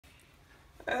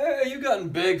Hey, you gotten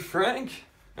big, Frank.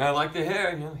 I like the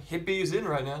hair, you know, hippie's in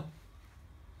right now.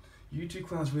 You two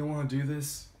clowns really want to do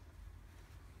this?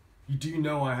 You do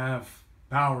know I have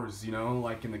powers, you know,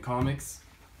 like in the comics?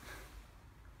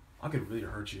 I could really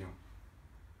hurt you.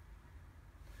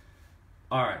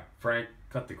 Alright, Frank,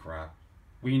 cut the crap.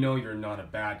 We know you're not a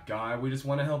bad guy, we just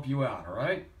want to help you out,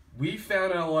 alright? We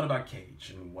found out a lot about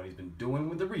Cage and what he's been doing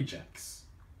with the rejects.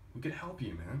 We could help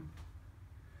you, man.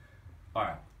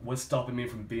 Alright, what's stopping me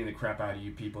from beating the crap out of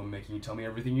you people and making you tell me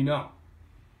everything you know?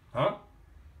 Huh?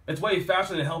 It's way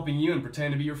faster than helping you and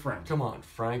pretending to be your friend. Come on,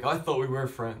 Frank, I thought we were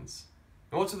friends.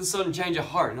 And what's with the sudden change of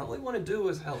heart? And all I want to do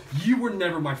is help. You were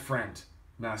never my friend,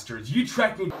 Masters. You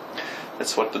tracked me.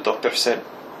 That's what the doctor said.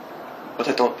 But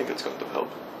I don't think it's going to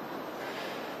help.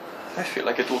 I feel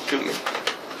like it will kill me.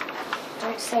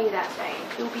 Don't say that,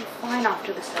 babe. You'll be fine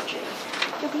after the surgery.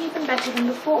 You'll be even better than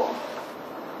before.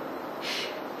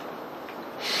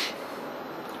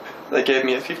 They gave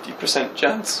me a 50%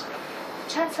 chance.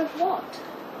 Chance of what?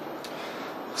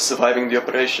 Surviving the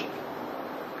operation.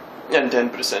 And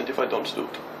 10% if I don't do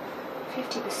it.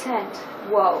 50%?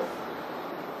 Whoa.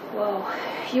 Whoa.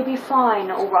 You'll be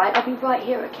fine, alright? I'll be right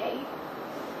here, okay?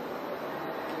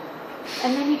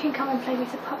 And then you can come and play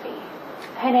with the puppy.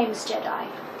 Her name's Jedi.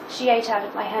 She ate out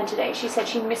of my hand today. She said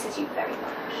she misses you very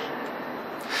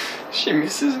much. She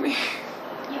misses me?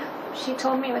 Yeah, she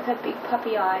told me with her big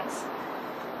puppy eyes.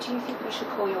 Do you think we should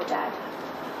call your dad?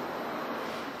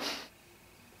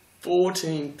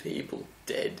 14 people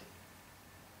dead.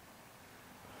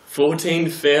 14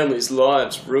 families'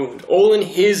 lives ruined, all in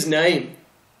his name.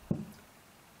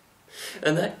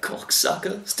 And that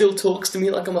cocksucker still talks to me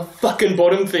like I'm a fucking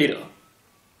bottom feeder.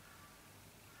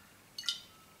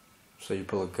 So you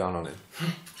pull a gun on him?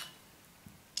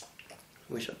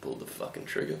 Wish I pulled the fucking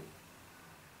trigger.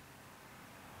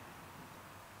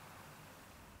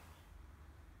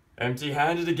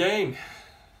 Empty-handed again.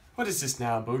 What is this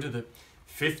now, Buddha? The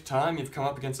 5th time you've come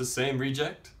up against the same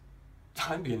reject?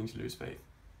 I'm beginning to lose faith.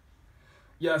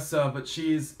 Yes, but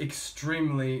she's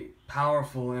extremely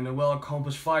powerful and a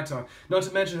well-accomplished fighter. Not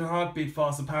to mention her heartbeat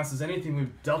far surpasses anything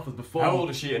we've dealt with before. How old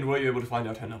is she, and were you able to find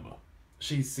out her number?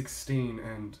 She's 16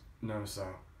 and no, so.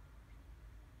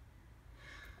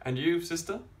 And you,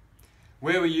 sister?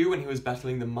 Where were you when he was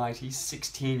battling the mighty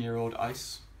 16-year-old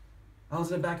Ice? I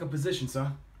was in a backup position,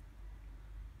 sir.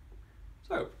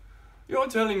 So, you're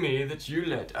telling me that you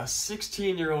let a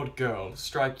 16-year-old girl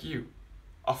strike you,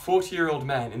 a 40-year-old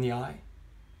man, in the eye?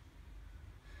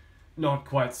 Not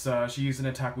quite, sir. She used an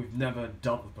attack we've never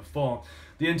dealt with before.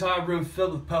 The entire room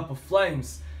filled with purple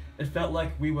flames. It felt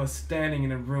like we were standing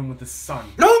in a room with the sun.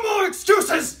 No more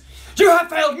excuses! You have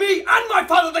failed me and my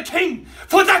father the king!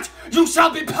 For that you shall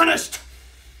be punished!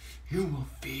 You will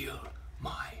feel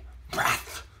my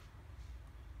wrath.